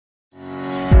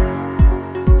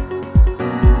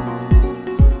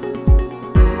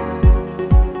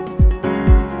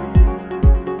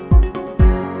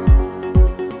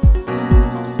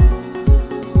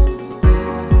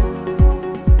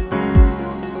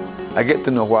I get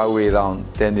to know Huawei around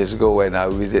 10 years ago when I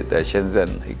visit the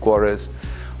Shenzhen headquarters.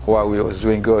 Huawei was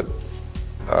doing good,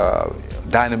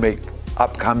 dynamic,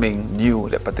 upcoming, new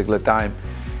at that particular time.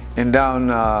 And down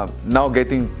now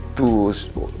getting to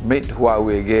meet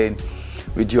Huawei again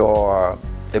with your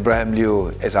Ibrahim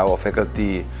Liu as our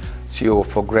faculty CEO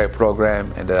for grad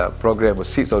program, and the program was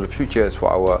Seeds of the Futures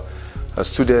for our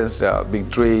students being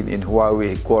trained in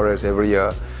Huawei headquarters every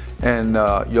year. And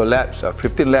your labs,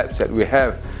 15 labs that we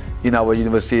have in our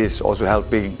university is also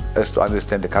helping us to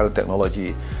understand the current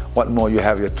technology. What more, you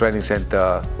have your training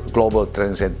center, global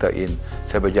training center in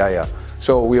Cyberjaya.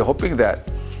 So we are hoping that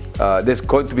there's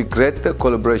going to be greater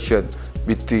collaboration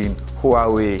between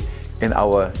Huawei and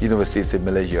our universities in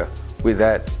Malaysia. With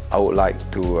that, I would like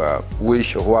to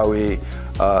wish Huawei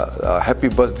a happy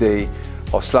birthday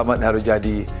or Selamat Hari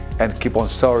Jadi and keep on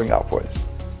soaring upwards.